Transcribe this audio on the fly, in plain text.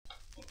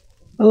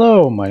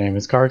Hello, my name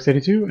is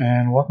Carx82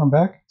 and welcome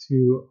back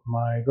to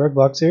my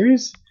GregBlock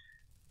series.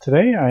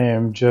 Today I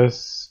am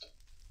first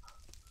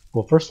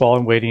of all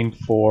I'm waiting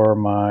for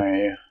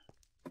my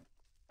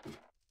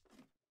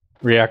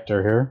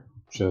reactor here,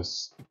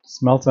 just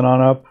smelting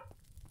on up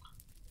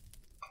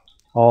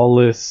all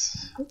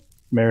this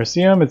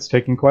Mericium. It's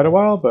taking quite a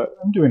while, but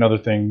I'm doing other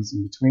things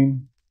in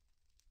between.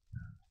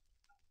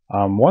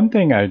 One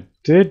thing I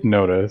did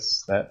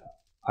notice that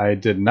I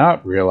did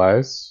not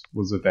realize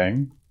was a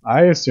thing.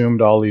 I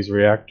assumed all these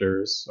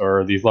reactors,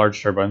 or these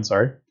large turbines,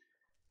 sorry,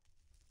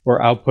 were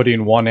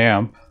outputting 1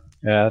 amp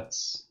at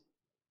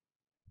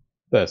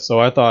this.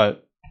 So I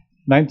thought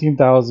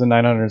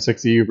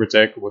 19,960 U per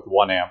tick with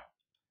 1 amp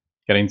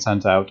getting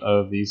sent out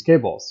of these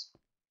cables.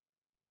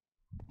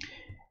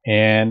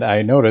 And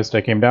I noticed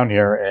I came down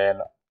here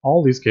and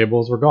all these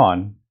cables were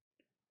gone.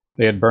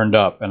 They had burned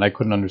up and I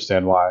couldn't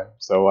understand why.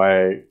 So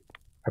I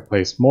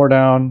placed more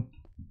down.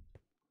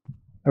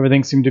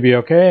 Everything seemed to be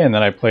okay, and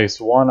then I placed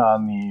one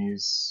on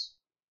these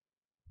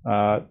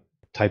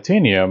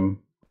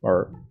titanium,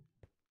 or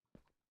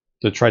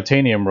the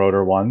tritanium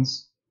rotor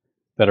ones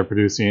that are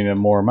producing a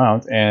more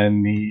amount,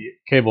 and the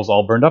cables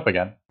all burned up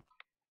again.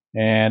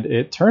 And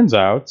it turns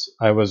out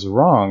I was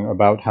wrong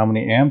about how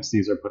many amps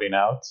these are putting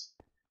out,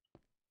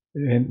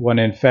 when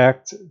in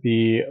fact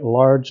the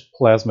large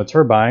plasma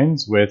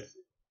turbines with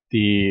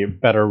the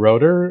better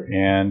rotor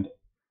and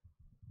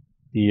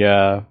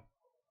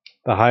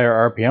the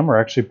higher RPM are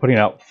actually putting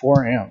out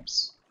 4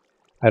 amps.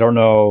 I don't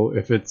know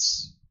if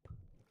it's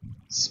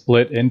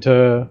split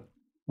into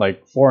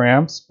like 4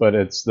 amps, but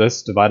it's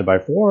this divided by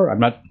 4. I'm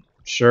not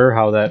sure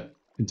how that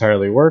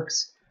entirely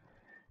works.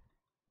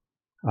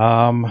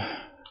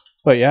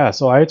 But yeah,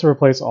 so I had to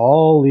replace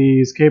all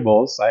these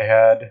cables. I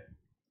had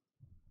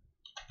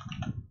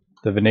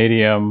the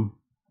vanadium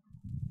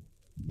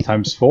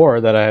times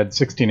 4 that I had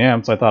 16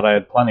 amps. I thought I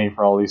had plenty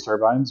for all these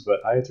turbines,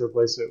 but I had to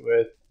replace it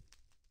with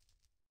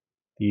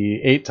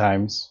the 8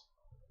 times,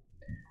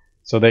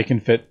 so they can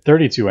fit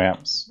 32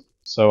 amps.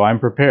 So I'm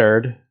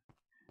prepared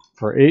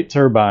for 8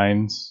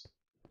 turbines,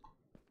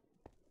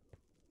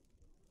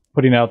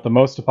 putting out the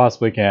most I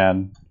possibly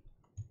can,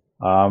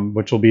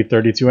 which will be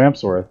 32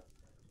 amps worth.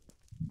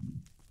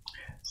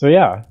 So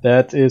yeah,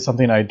 that is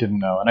something I didn't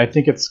know, and I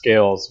think it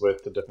scales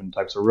with the different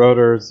types of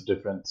rotors,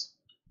 the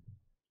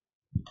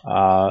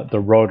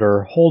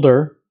rotor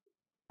holder,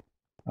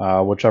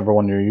 whichever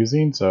one you're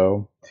using.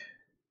 So.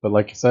 But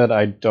like I said,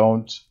 I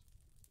don't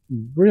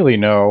really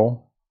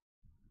know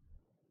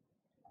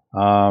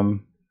how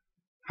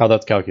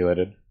that's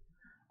calculated.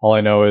 All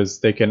I know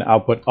is they can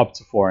output up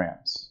to 4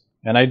 amps.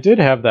 And I did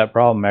have that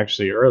problem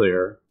actually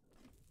earlier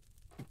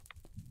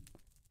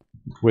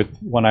with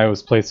when I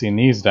was placing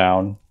these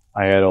down.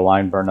 I had a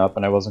line burn up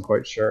and I wasn't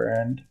quite sure,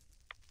 and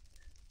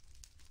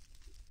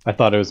I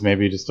thought it was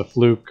maybe just a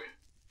fluke.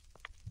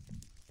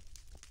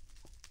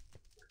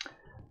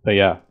 But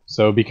yeah,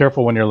 so be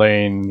careful when you're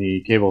laying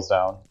the cables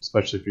down,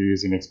 especially if you're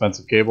using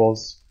expensive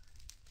cables,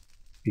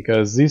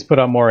 because these put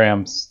out more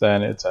amps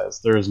than it says.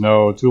 There's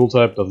no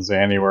tooltip, doesn't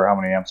say anywhere how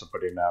many amps are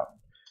putting out.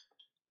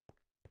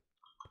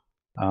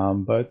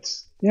 But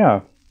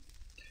yeah,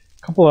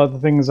 a couple other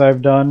things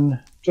I've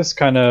done, just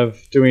kind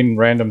of doing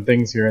random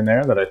things here and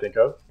there that I think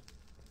of.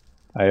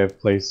 I have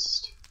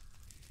placed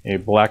a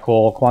black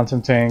hole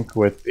quantum tank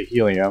with the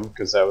helium,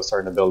 because that was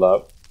starting to build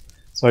up.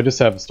 So I just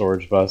have a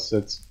storage bus.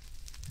 It's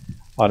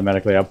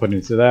automatically output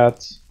into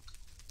that.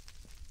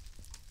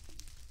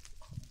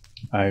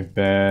 I've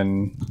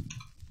been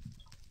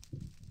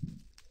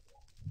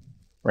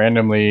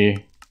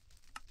randomly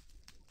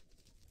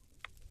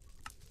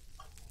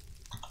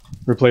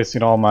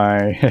replacing all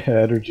my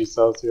energy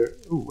cells here.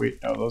 Oh wait,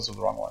 no, those are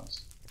the wrong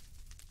ones.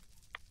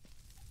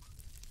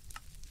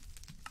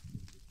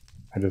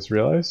 I just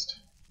realized.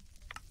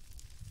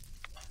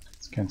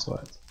 Let's cancel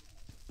that.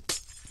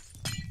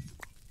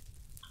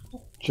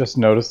 Just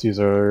noticed these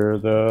are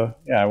the,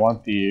 I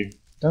want the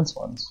dense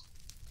ones.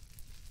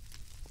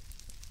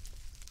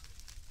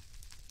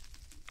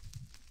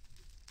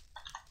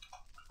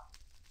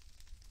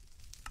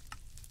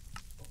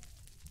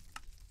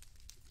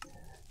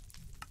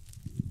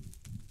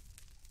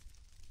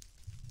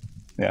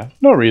 Yeah,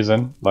 no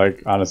reason.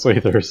 Like,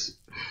 honestly,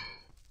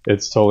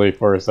 it's totally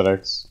for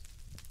aesthetics.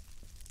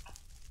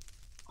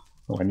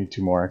 Oh, I need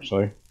 2 more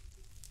actually.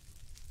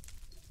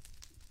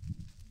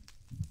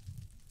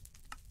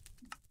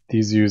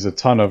 These use a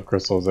ton of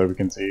crystals that we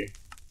can see,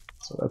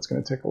 so that's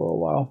going to take a little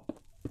while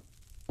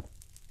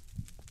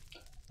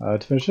to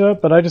finish it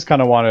up, but I just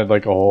kind of wanted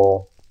like a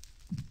whole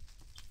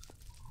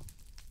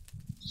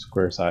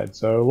square side.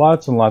 So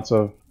lots and lots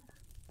of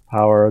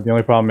power. The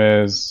only problem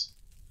is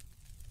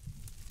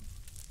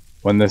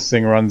when this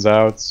thing runs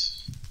out,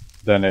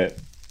 then it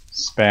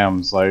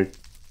spams like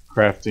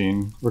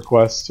crafting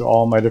requests to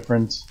all my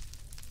different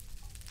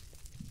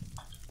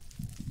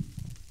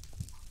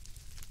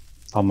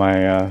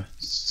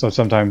so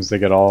sometimes they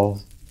get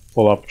all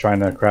full up trying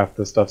to craft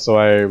this stuff, so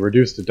I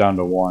reduced it down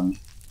to 1.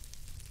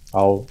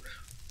 I'll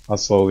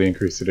slowly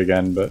increase it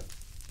again, but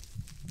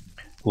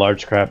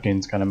large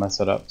craftings kind of mess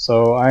it up.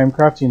 So I'm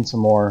crafting some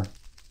more.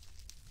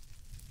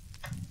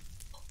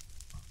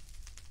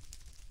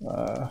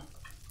 Where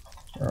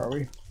are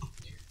we?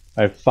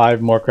 I have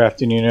 5 more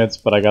crafting units,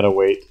 but I gotta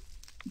wait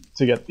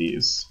to get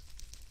these.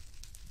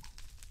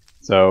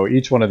 So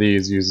each one of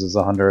these uses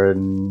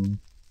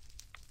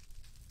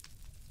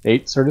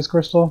 108 Certus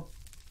crystal.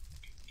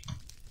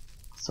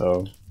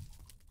 So I'm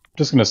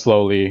just gonna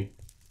slowly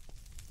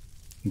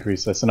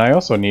increase this. And I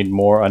also need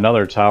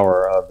another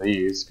tower of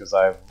these because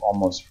I've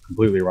almost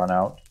completely run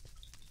out.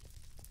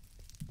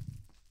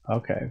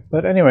 Okay,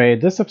 but anyway,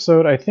 this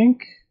episode I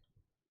think,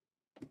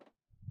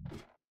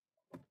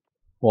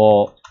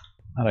 well,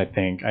 not I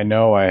think, I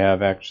know I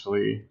have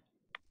actually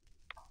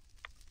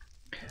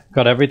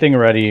got everything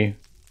ready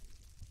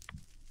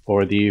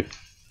for the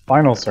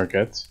final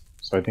circuit,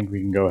 so I think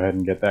we can go ahead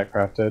and get that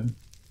crafted.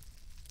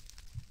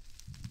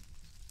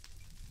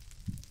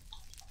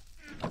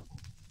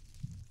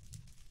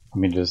 Let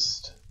me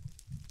just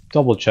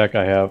double check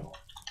I have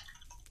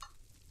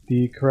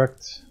the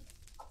correct.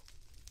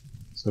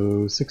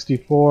 So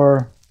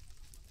 64,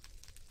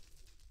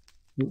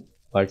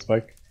 lag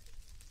spike,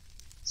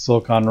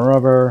 silicon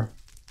rubber.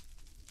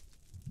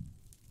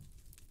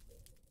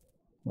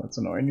 That's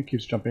annoying, it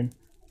keeps jumping.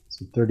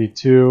 So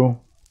 32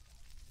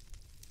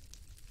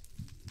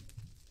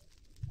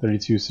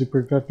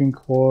 super cupping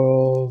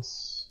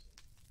coils.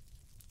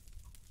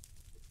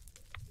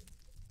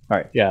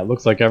 Alright, yeah, it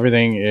looks like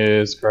everything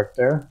is correct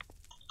there.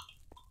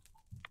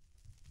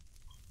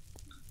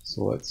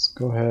 So let's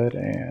go ahead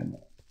and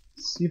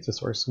see if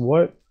this works.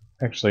 What?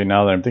 Actually,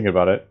 now that I'm thinking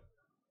about it,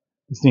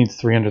 this needs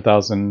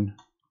 300,000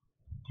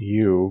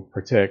 U per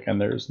tick, and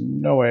there's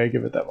no way I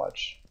give it that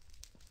much.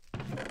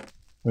 Let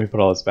me put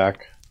all this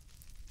back.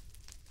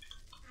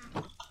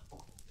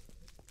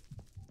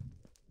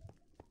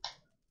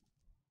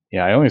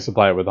 Yeah, I only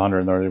supply it with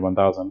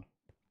 131,000.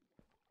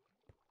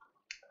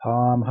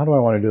 How do I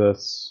want to do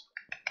this?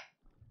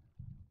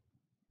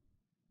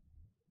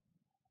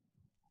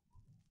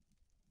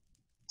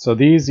 So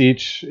these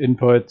each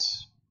input,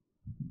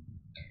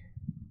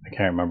 I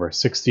can't remember,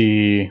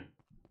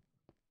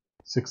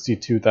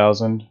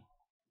 62,000.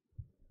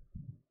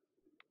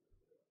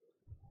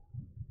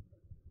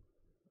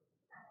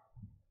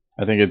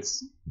 I think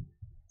it's,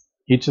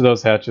 each of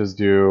those hatches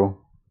do,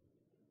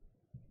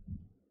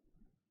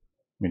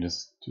 let me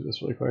just do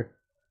this really quick.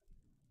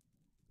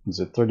 Is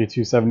it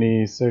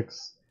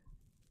 3276?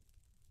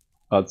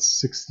 About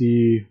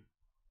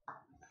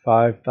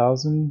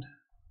 65,000.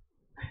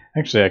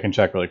 Actually, I can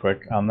check really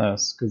quick on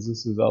this because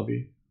this is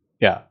LB.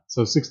 Yeah,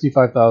 so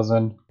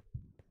 65,000.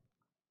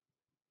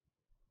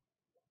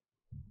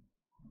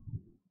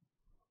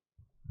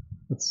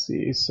 Let's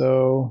see,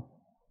 so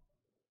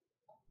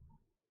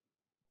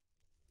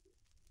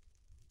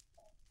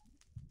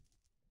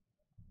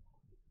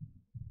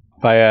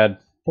if I add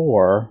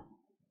 4,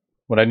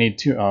 would I need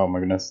 2? Oh my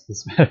goodness,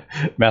 this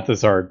math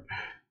is hard.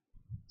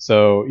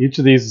 So each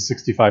of these is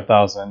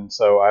 65,000,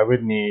 so I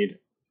would need,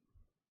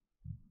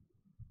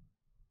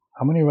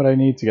 how many would I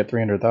need to get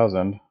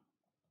 300,000?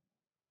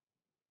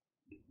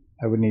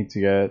 I would need to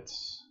get,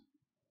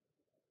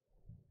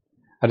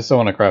 I just don't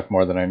want to craft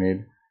more than I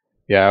need.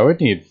 Yeah, I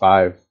would need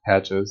 5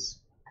 hatches.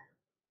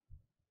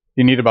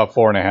 You need about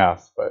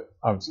 4.5, but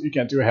obviously you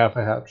can't do a half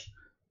a hatch.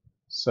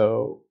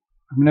 So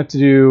I'm gonna have to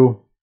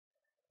do,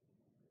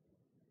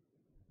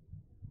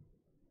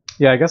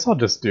 yeah, I guess I'll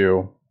just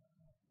do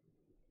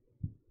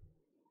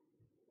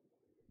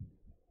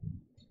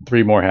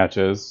 3 more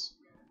hatches,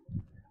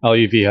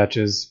 LUV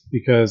hatches,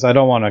 because I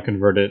don't want to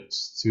convert it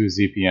to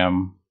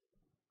ZPM.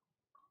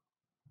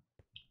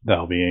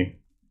 That'll be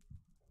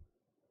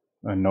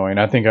annoying.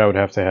 I think I would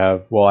have to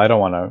have, well, I don't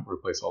want to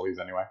replace all these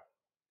anyway.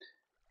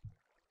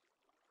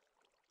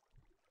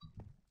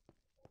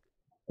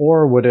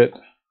 Or would it,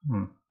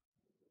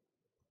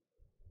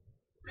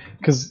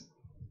 because,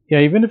 yeah,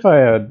 even if I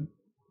had,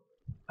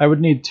 I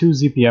would need 2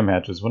 ZPM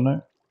hatches, wouldn't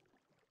I?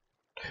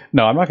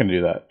 No, I'm not going to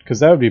do that,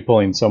 because that would be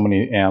pulling so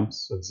many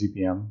amps of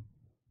ZPM.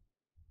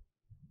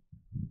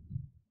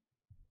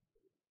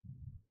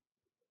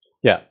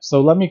 Yeah,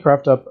 so let me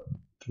craft up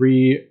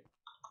 3,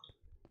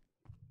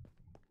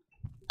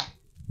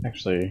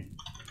 actually,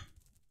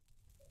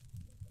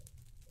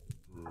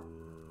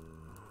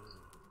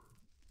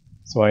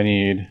 so I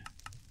need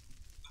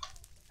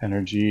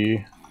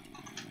energy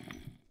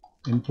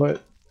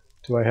input.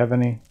 Do I have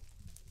any?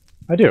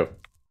 I do.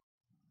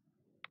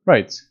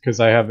 Right, because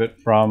I have it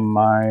from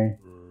my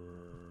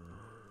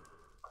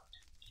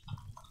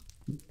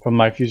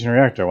fusion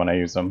reactor when I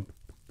use them.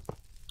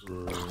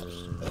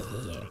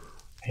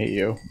 Hate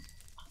you.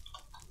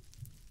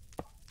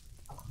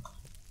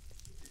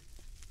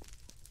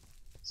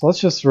 So let's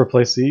just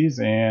replace these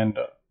and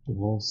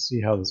we'll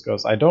see how this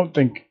goes. I don't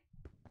think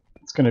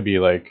it's going to be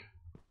like,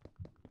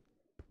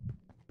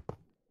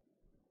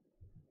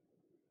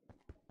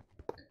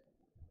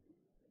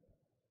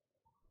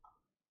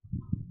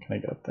 can I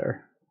get up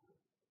there?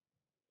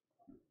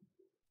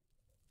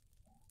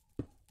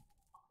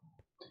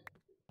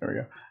 There we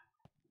go.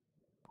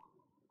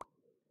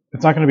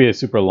 It's not going to be a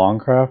super long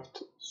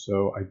craft,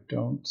 so I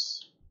don't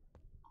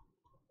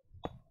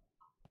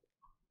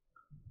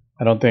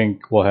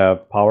think we'll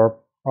have power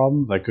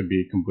problems. I could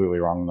be completely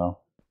wrong though.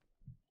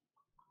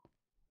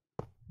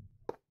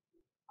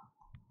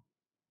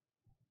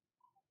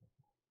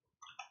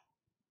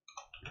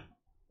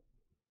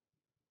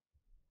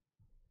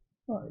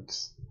 Alright.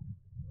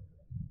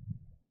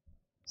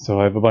 So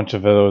I have a bunch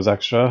of those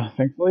extra,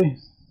 thankfully.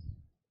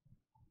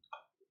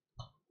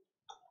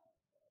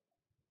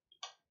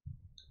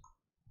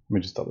 Let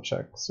me just double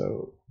check.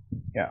 So,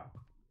 yeah.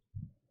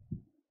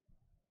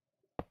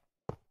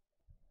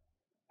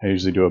 I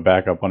usually do a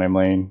backup when I'm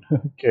laying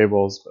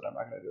cables, but I'm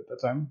not going to do it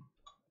that time.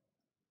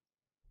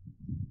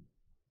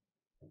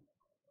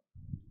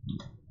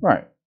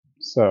 Right.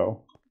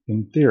 So,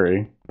 in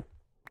theory,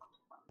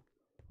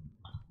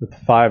 with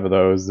 5 of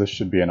those, this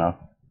should be enough.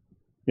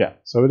 Yeah,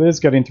 so it is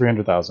getting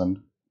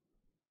 300,000.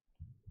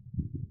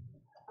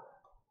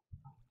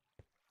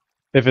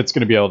 If it's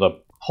going to be able to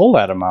pull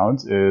that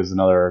amount is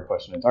another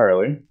question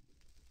entirely.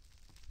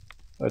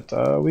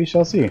 But we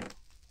shall see.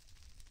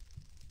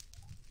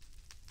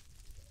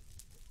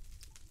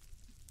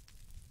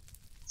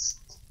 It's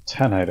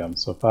 10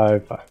 items, so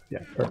 5, 5. Yeah,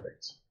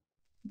 perfect.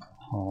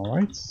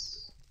 Alright.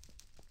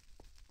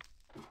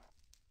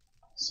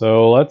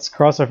 So let's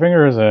cross our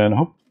fingers and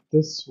hope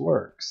this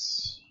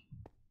works.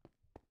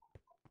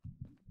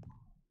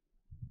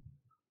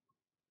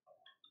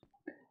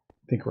 I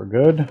think we're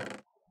good.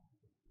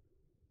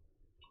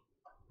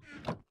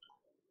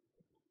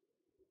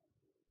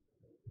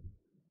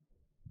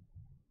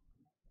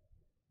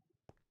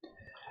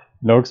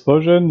 No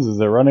explosions? Is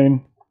it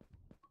running?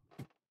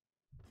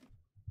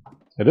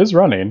 It is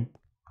running.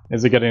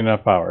 Is it getting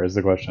enough power is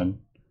the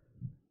question.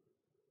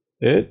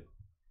 It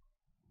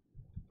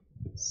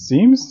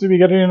seems to be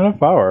getting enough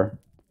power.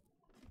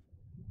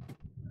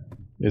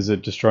 Is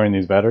it destroying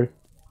these batteries?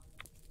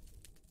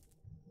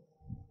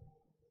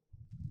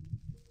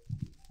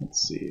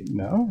 Let's see.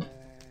 No?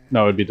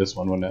 No, it'd be this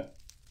one, wouldn't it?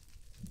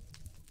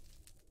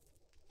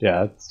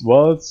 Yeah, it's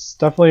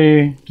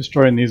definitely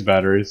destroying these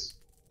batteries.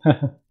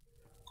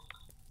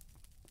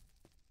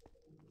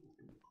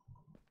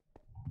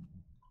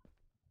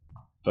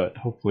 But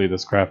hopefully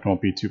this craft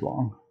won't be too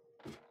long.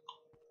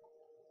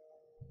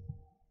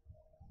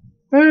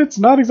 It's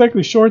not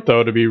exactly short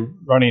though to be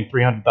running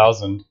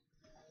 300,000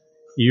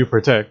 EU per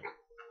tick.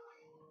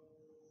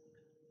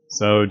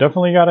 So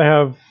definitely gotta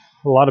have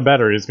a lot of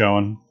batteries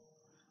going,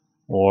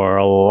 or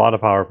a lot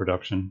of power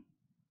production.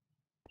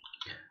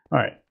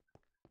 Alright.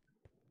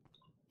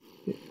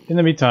 In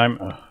the meantime,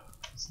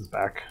 this is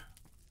back.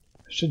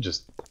 I should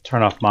just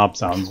turn off mob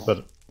sounds,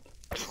 but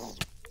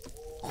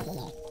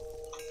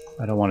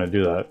I don't want to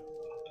do that.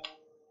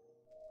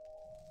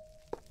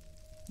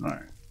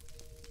 Alright.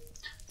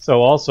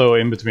 So also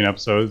in between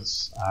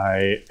episodes,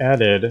 I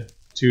added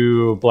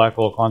 2 black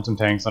hole quantum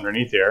tanks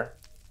underneath here.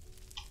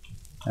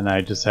 And I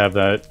just have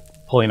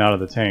that pulling out of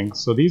the tank.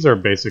 So these are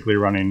basically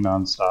running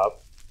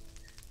non-stop.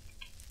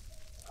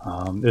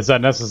 Is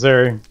that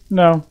necessary?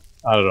 No,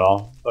 not at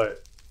all.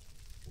 But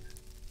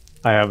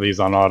I have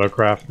these on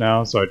autocraft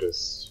now, so I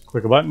just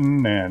click a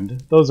button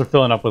and those are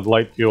filling up with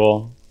light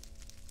fuel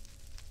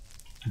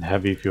and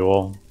heavy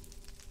fuel.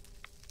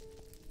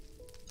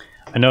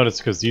 I noticed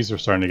because these are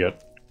starting to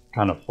get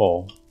kind of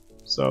full.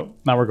 So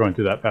now we're going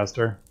through that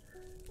faster.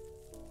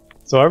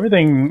 So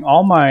everything,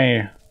 all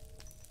my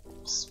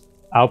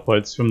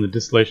outputs from the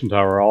distillation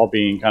tower are all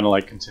being kind of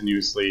like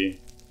continuously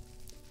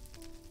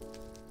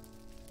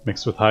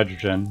mixed with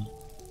hydrogen.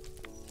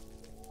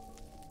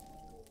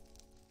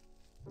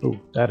 Oh,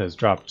 that has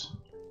dropped.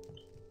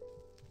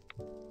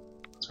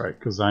 That's right,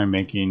 because I'm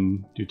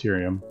making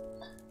deuterium.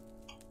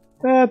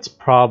 That's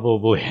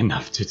probably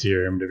enough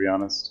deuterium, to be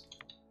honest.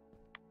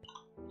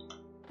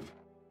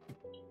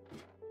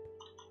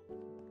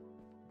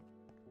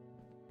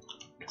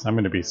 Because I'm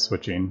going to be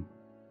switching.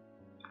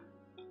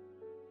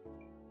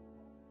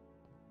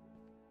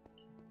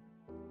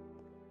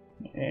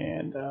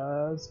 And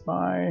we'll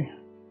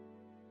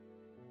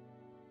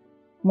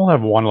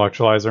have one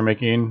electrolyzer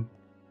making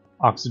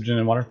oxygen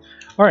and water.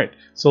 Alright,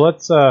 so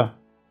let's go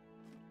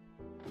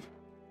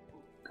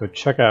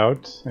check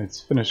out. It's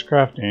finished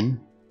crafting.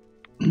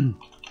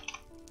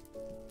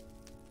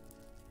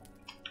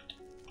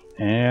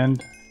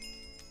 And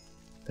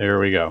there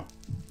we go.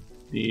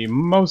 The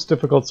most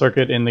difficult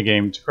circuit in the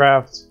game to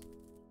craft.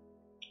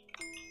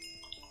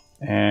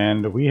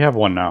 And we have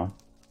one now.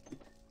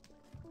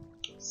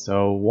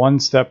 So one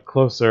step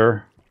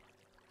closer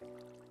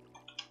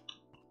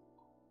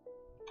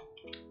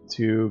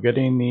to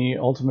getting the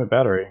ultimate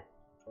battery.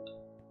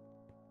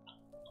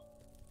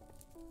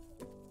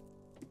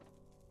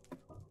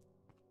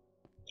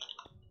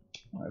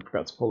 I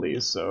forgot to pull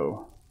these,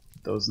 so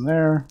put those in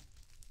there.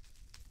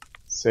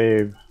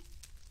 Save.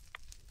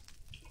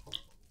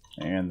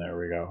 And there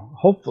we go.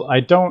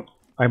 Hopefully,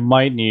 I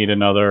might need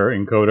another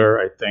encoder,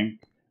 I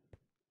think,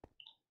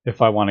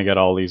 if I want to get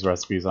all these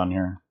recipes on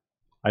here.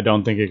 I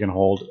don't think it can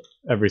hold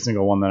every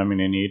single one that I'm going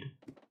to need.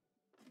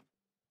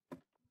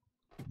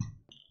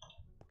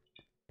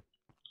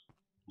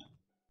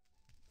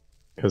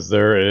 Because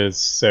there is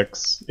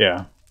 6,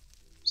 yeah.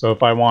 So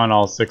if I want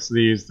all 6 of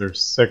these,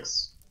 there's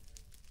 6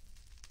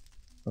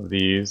 of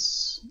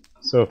these.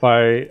 So if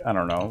I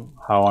don't know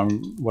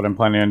what I'm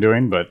planning on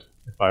doing, but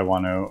if I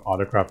want to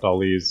autocraft all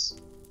these,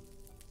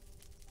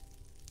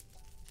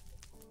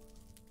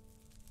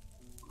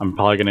 I'm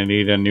probably going to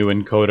need a new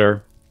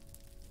encoder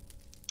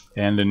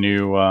and a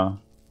new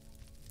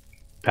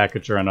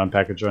packager and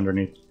unpackager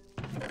underneath.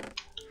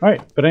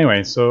 Alright, but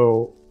anyway,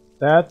 so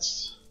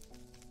that's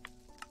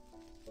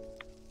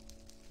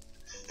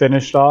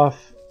finished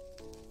off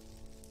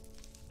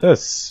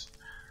this.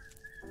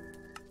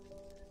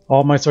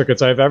 All my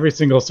circuits. I have every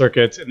single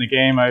circuit in the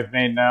game I've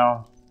made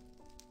now.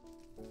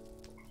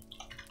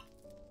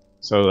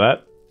 So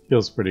that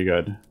feels pretty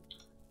good.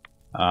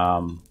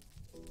 And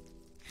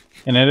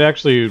it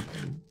actually,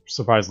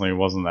 surprisingly,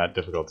 wasn't that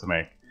difficult to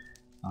make.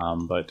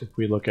 But if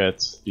we look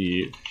at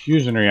the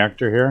fusion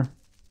reactor here,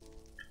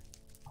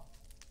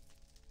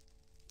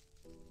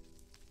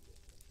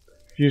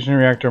 Fusion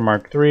Reactor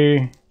Mark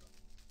III.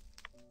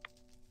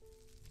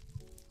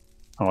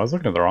 Oh, I was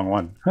looking at the wrong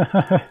one.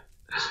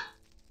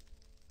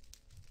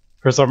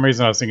 For some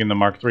reason I was thinking the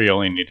Mark III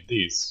only needed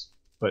these.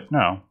 But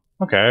no.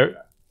 Okay,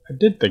 I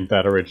did think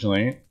that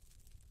originally.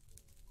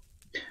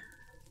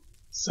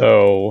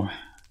 So,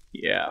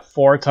 yeah,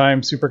 4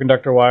 times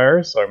superconductor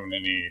wires. So I'm going to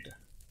need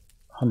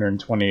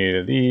 128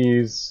 of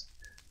these,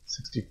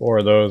 64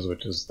 of those,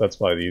 that's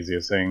probably the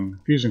easiest thing.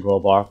 Fusion coil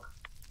block.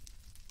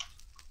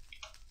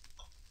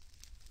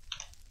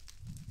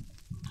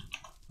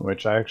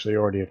 Which I actually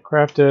already have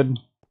crafted.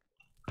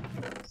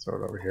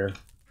 Throw it over here.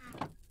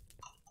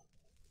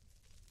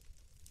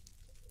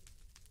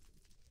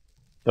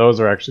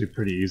 Those are actually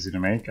pretty easy to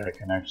make. I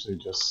can actually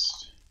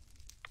just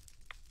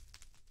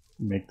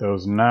make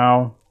those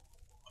now.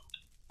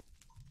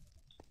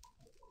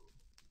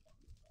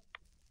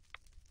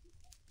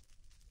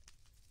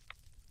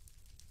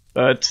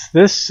 But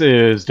this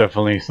is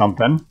definitely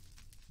something.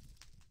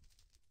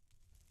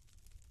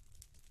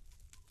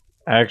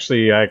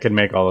 Actually, I can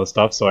make all this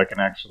stuff, so I can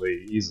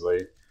actually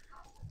easily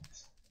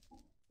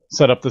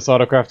set up this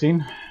auto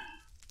crafting.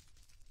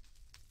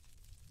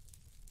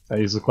 I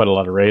use quite a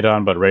lot of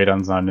radon, but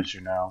radon's not an issue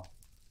now.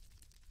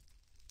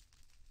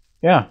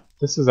 Yeah,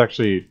 this is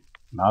actually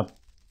not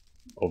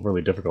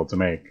overly difficult to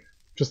make.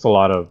 Just a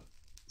lot of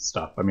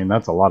stuff. I mean,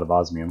 that's a lot of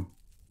osmium.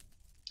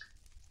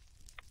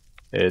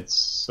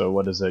 So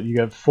what is it?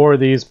 You have 4 of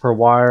these per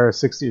wire,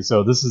 60.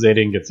 So this is 8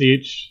 ingots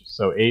each.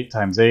 So 8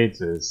 times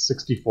 8 is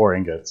 64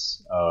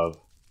 ingots of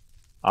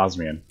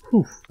osmium.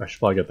 Whew, I should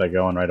probably get that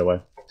going right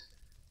away.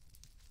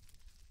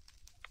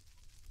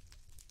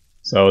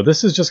 So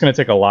this is just going to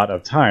take a lot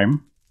of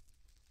time.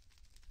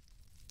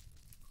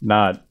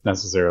 Not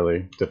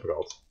necessarily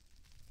difficult.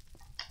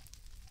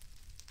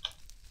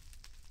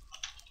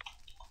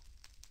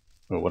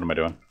 Oh, what am I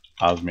doing?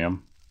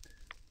 Osmium.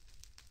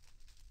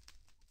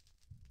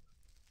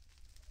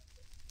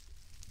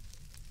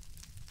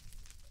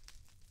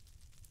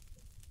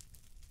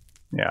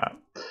 Yeah.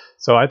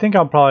 So I think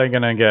I'm probably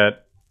going to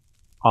get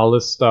all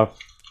this stuff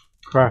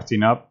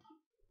crafting up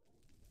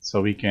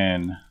so we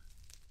can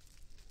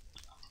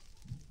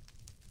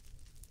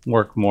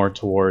work more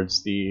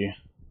towards the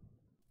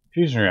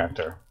fusion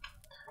reactor.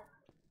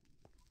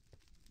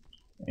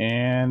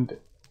 And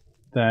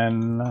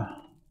then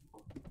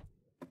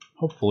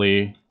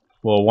hopefully,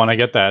 well, when I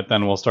get that,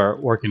 then we'll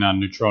start working on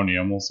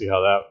neutronium. We'll see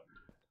how that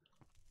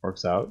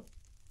works out.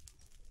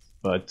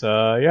 But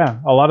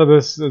yeah, a lot of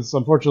this is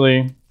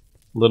unfortunately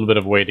a little bit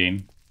of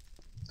waiting.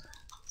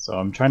 So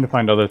I'm trying to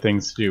find other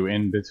things to do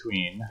in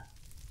between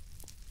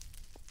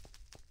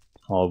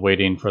while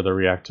waiting for the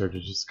reactor to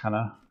just kind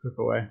of cook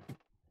away.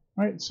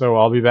 Alright, so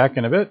I'll be back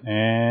in a bit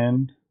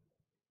and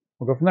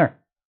we'll go from there.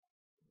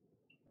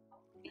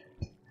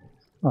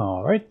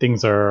 Alright,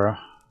 things are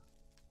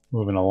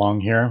moving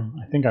along here.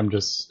 I think I'm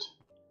just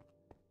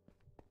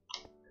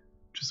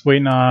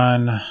waiting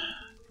on,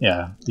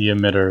 yeah, the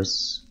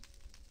emitters.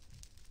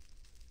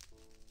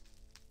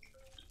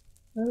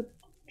 That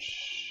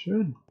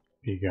should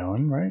be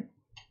going, right?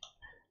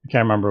 I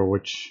can't remember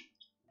which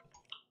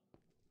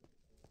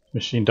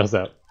machine does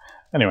that.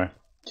 Anyway.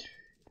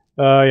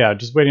 Yeah,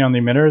 just waiting on the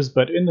emitters,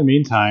 but in the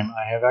meantime,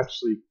 I have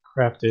actually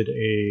crafted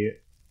a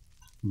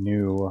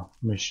new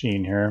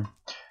machine here.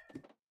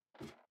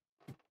 I'm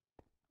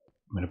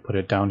going to put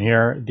it down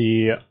here,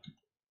 the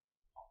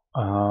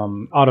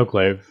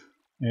autoclave.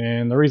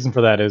 And the reason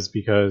for that is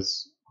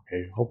because,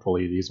 okay,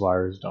 hopefully these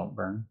wires don't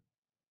burn.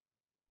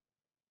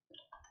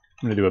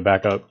 I'm going to do a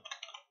backup.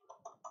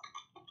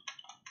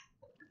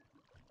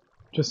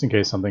 Just in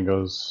case something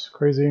goes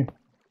crazy.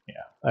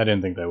 Yeah, I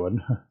didn't think they would.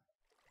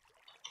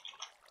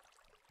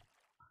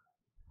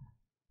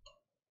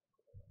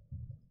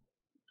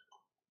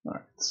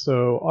 Alright,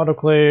 so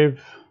autoclave.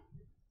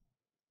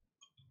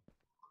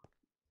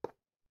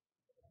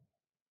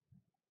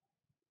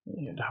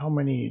 And how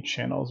many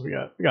channels we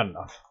got? We got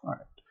enough.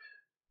 Alright.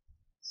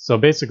 So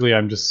basically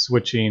I'm just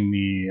switching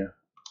the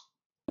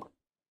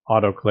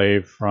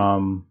autoclave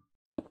from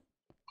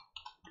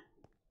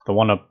the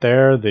one up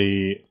there,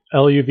 the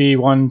LUV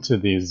one to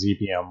the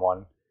ZPM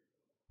one.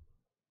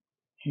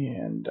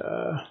 And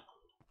the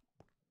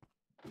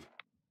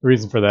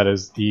reason for that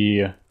is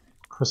the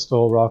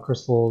raw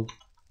crystal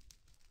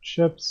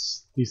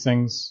chips, these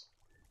things,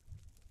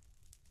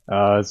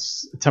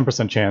 it's a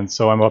 10% chance,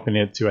 so I'm upping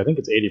it to, I think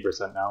it's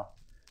 80% now.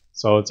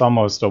 So it's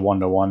almost a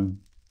 1-to-1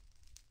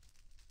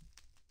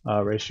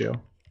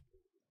 ratio.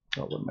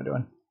 Oh, what am I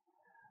doing?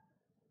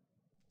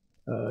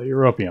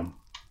 Europium.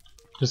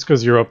 Just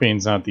because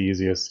Europium's not the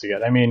easiest to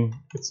get. I mean,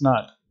 it's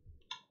not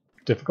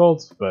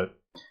difficult, but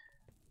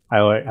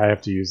I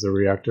have to use the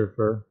reactor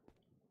for.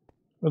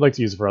 I'd like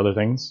to use it for other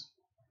things.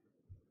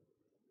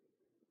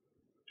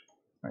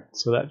 All right,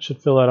 so that should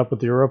fill that up with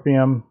the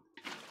Europium.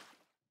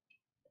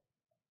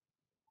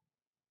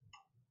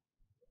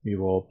 We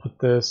will put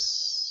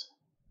this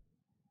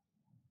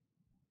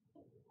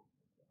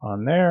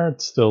on there.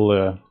 It's still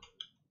the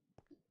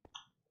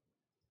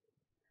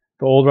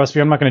old recipe.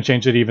 I'm not going to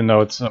change it, even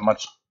though it's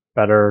much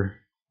better.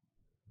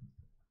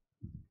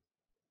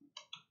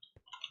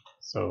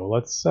 So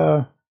let's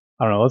I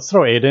don't know, let's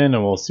throw 8 in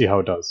and we'll see how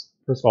it does.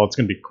 First of all, it's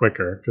going to be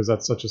quicker because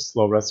that's such a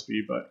slow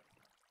recipe, but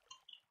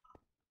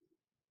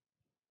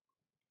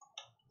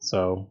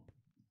so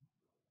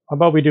how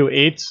about we do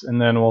 8 and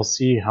then we'll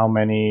see how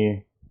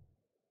many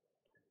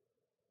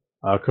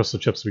crystal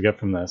chips we get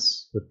from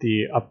this with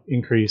the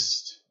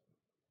increased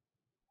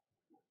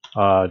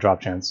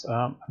drop chance.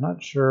 I'm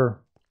not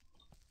sure.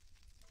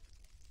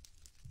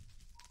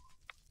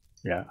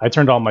 Yeah, I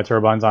turned all my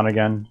turbines on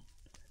again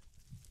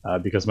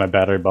because my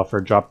battery buffer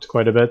dropped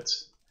quite a bit.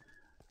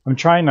 I'm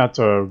trying not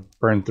to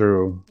burn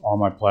through all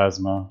my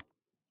plasma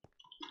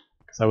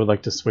because I would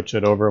like to switch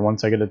it over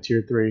once I get a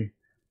tier 3.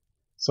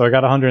 So I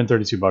got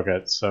 132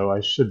 buckets, so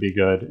I should be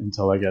good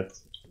until I get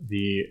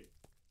the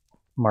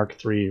Mark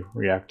III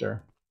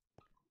reactor.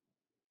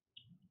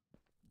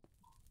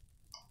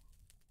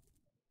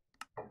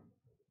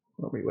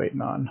 What are we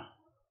waiting on?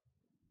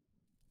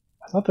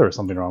 I thought there was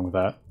something wrong with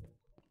that.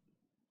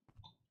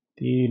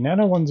 The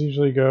nano ones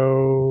usually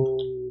go...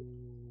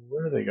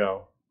 Where do they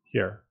go?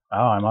 Here. Oh,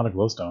 I'm out of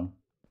glowstone.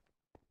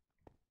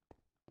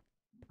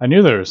 I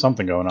knew there was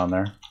something going on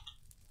there.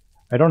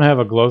 I don't have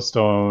a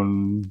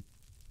glowstone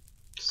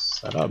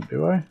set up,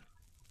 do I?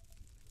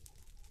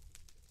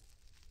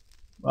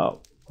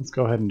 Well, let's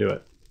go ahead and do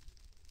it.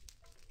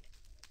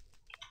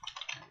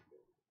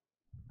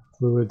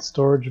 Fluid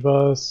storage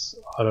bus,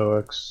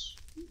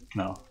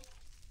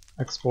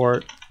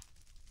 export.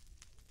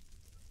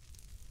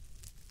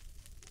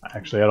 I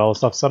actually had all the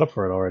stuff set up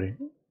for it already.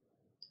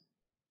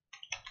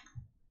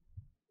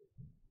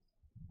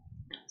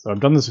 So I've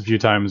done this a few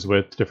times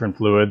with different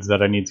fluids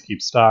that I need to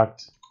keep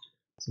stocked.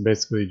 So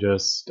basically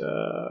just,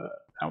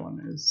 that one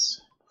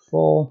is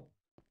full.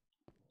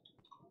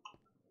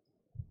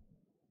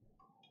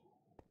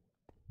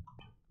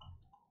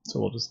 So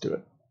we'll just do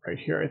it right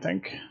here, I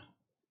think.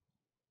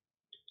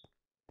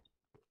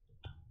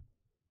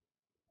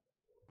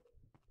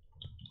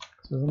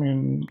 So, I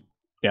mean,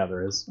 yeah,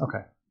 there is.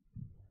 Okay.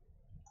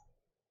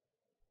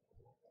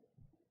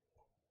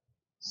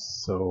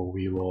 So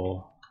we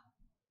will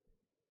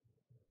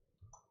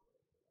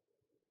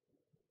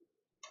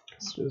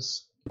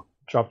just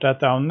drop that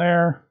down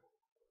there.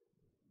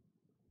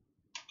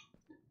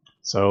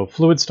 So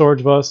fluid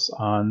storage bus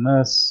on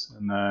this,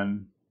 and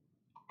then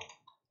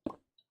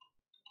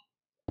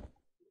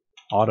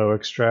auto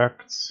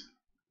extract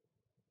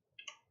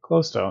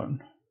glowstone.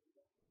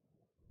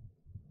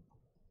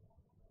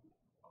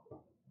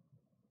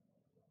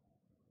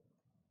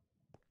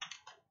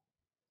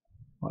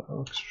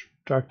 Auto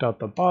extract out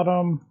the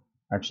bottom.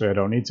 Actually, I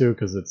don't need to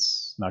because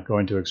it's not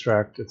going to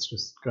extract. It's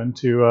just going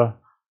to,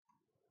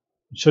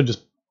 it should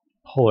just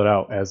pull it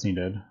out as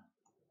needed.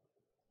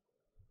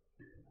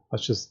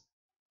 Let's just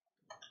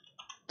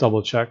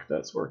double check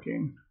that's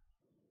working.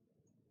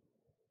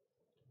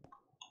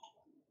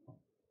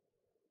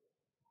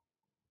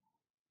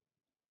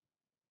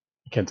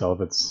 I can't tell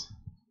if it's...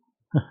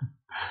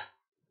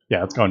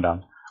 Yeah, it's going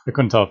down. I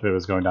couldn't tell if it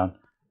was going down.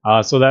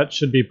 So that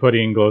should be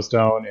putting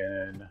glowstone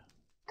in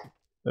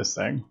this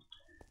thing.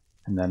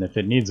 And then if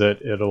it needs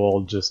it,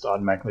 it'll just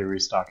automatically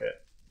restock it.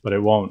 But it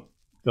won't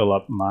fill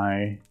up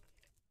my...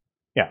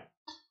 Yeah.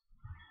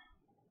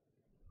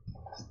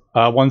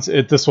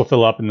 This will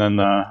fill up, and then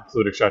the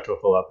fluid extractor will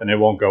fill up, and it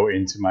won't go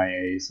into my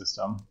AE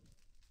system.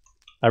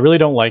 I really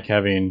don't like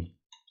having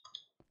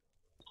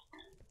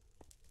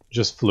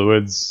just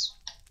fluids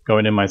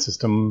going in my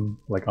system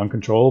like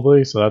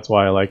uncontrollably, so that's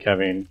why I like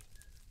having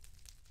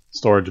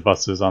storage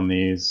buses on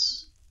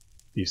these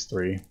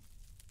 3.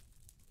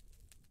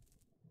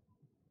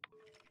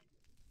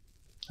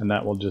 And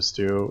that will just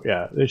do,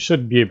 yeah, it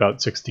should be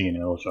about 16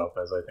 it'll show up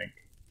as, I think.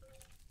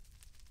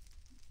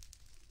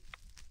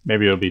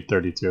 Maybe it'll be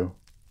 32.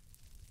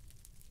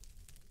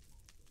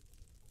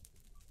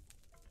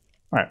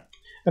 Alright,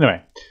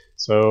 anyway,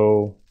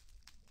 so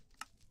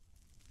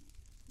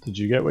did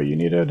you get what you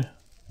needed?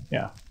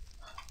 Yeah.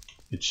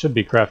 It should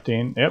be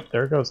crafting. Yep,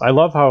 there it goes. I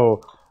love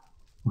how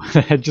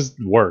it just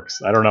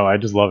works. I don't know, I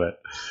just love it.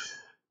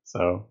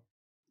 So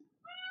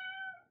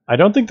I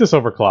don't think this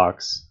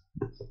overclocks.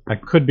 I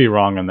could be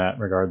wrong in that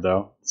regard,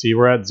 though. See,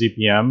 we're at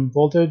ZPM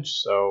voltage,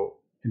 so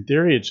in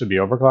theory it should be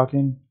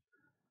overclocking.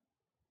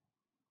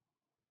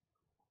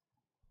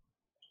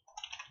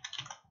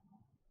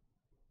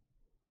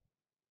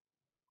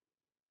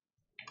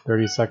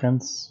 $30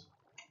 seconds.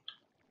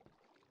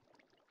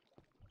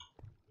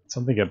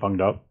 Something get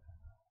bunged up.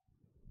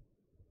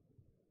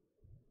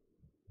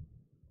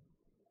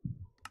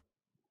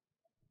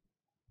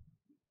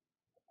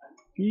 I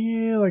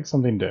feel like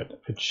something did.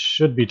 It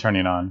should be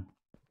turning on.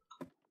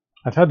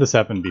 I've had this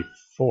happen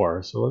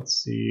before, so let's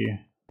see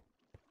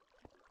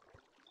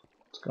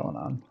what's going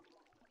on.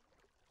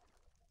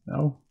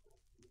 No?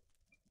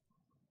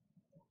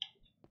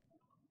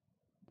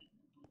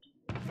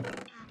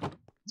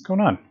 What's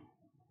going on?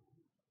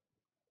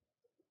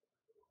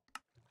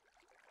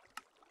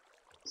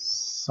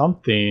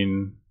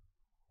 Something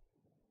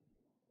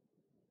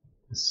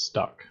is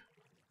stuck.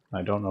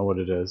 I don't know what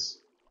it is.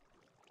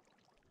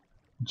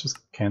 Just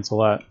cancel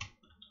that.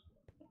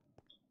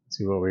 Let's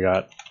see what we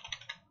got.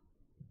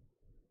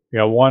 We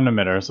got one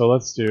emitter, so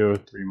let's do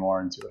 3 more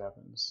and see what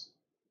happens.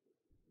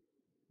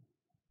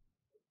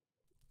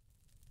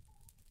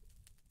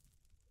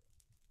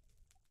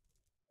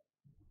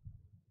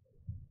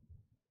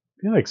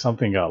 I feel like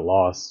something got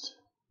lost.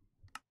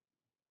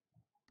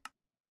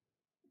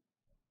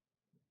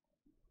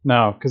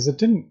 No, because it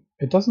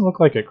doesn't look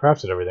like it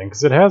crafted everything,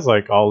 because it has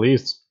like all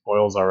these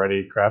foils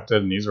already crafted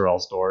and these are all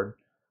stored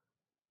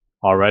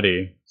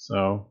already.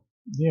 So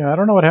yeah, I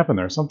don't know what happened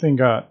there. Something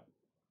got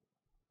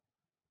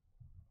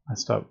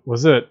messed up.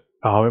 Was it?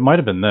 Oh, it might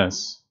have been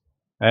this.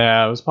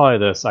 Yeah, it was probably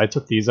this. I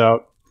took these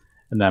out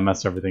and that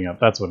messed everything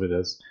up. That's what it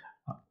is.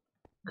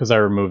 Because I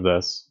removed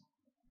this.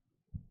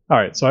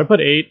 Alright, so I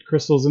put 8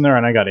 crystals in there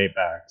and I got 8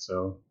 back,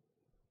 so.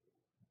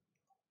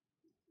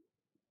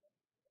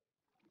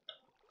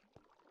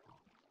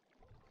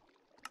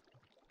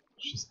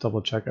 Just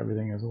double check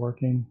everything is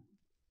working.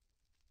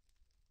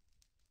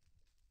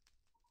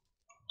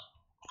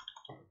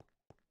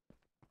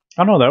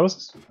 Oh no, that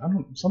was,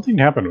 something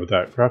happened with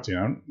that crafting.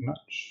 I'm not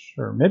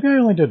sure. Maybe I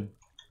only did,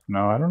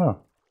 no, I don't know.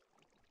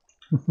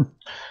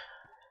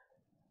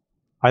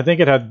 I think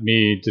it had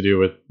to do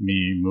with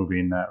me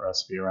moving that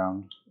recipe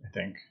around, I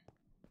think.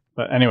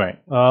 But anyway,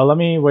 let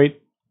me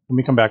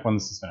come back when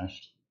this is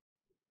finished.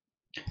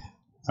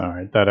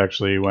 Alright, that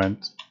actually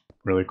went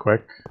really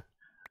quick.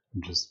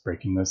 I'm just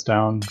breaking this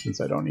down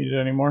since I don't need it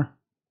anymore.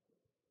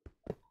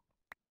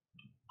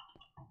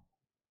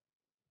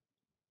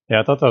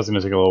 Yeah, I thought that was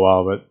going to take a little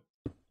while, but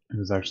it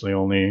was actually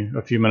only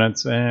a few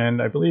minutes,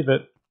 and I believe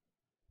it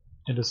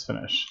is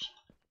finished.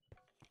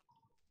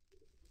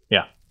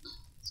 Yeah,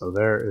 so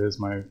there is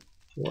my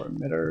 4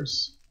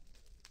 emitters.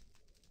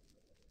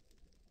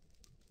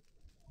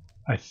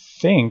 I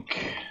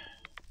think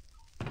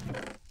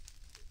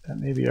that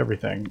may be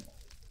everything.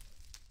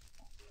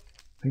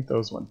 I think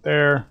those went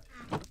there.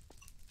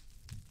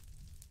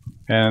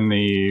 And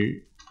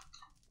the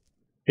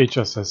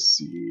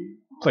HSSC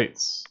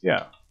plates,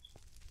 yeah.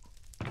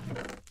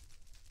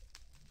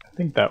 I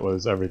think that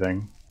was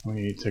everything. Let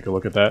me take a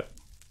look at that.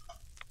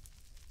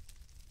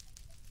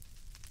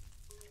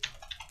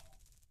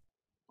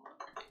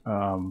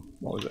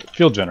 What was it?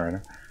 Field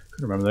generator.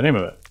 Couldn't remember the name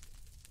of it.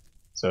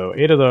 So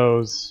 8 of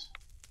those.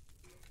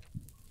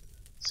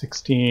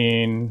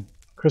 16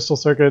 crystal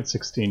circuits,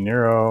 16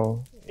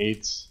 neuro,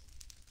 8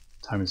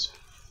 times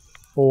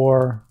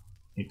 4,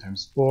 8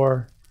 times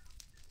 4,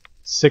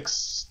 6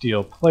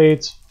 steel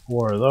plates,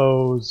 4 of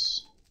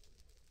those,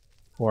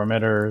 4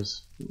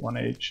 emitters, 1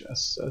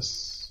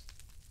 HSS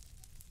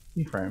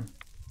E-frame.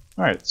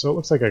 Alright, so it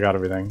looks like I got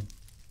everything.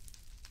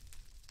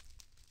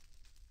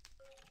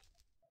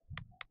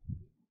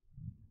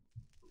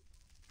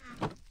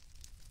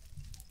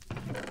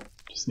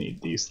 Just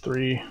need these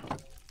 3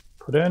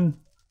 put in.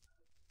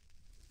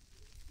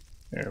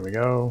 There we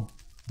go.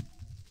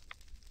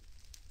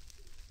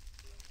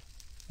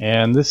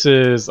 And this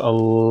is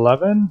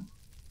 11?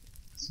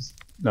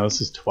 No,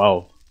 this is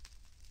 12.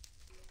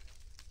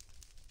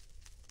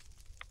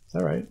 Is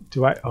that right?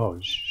 Do I? Oh,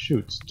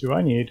 shoot. Do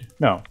I need?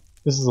 No,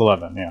 this is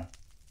 11, yeah.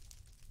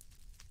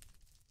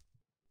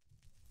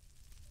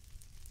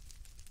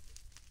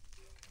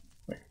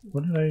 Wait,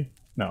 what did I?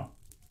 No.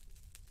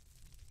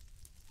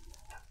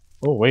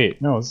 Oh,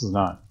 wait. No, this is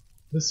not.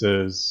 This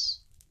is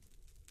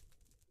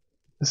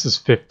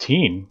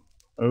 15.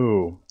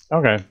 Ooh,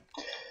 okay.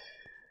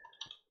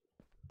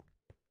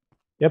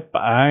 Yep,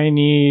 I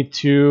need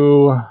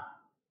to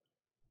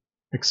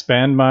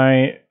expand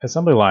my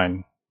assembly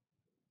line.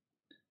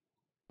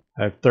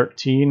 I have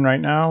 13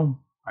 right now.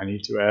 I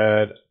need to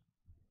add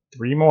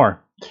 3 more.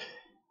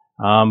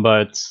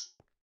 But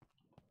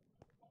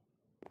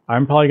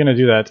I'm probably going to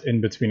do that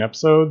in between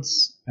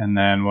episodes, and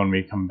then when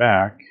we come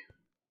back,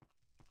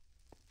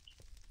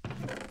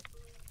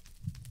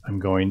 I'm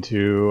going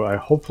to,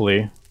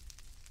 hopefully,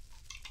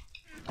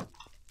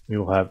 we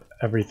will have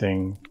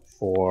everything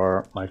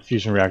for my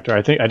fusion reactor.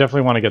 I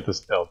definitely want to get this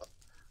built.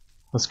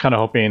 I was kind of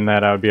hoping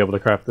that I would be able to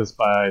craft this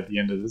by the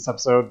end of this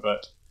episode,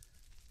 but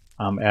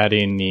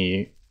adding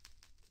the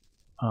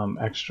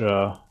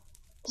extra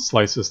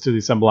slices to the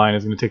assembly line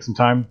is going to take some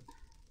time.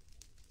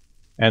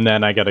 And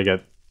then I got to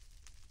get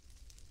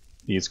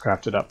these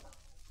crafted up.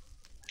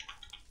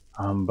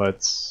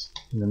 But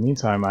in the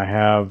meantime, I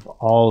have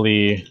all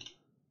the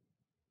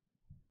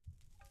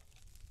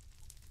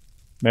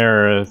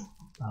Mericium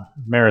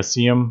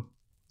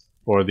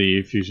for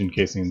the fusion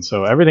casing.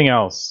 So everything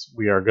else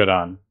we are good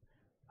on.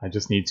 I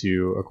just need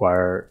to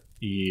acquire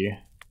the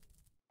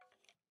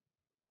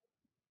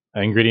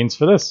ingredients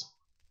for this.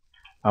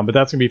 But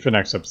that's going to be for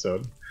next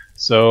episode.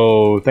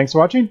 So thanks for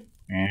watching,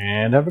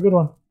 and have a good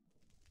one.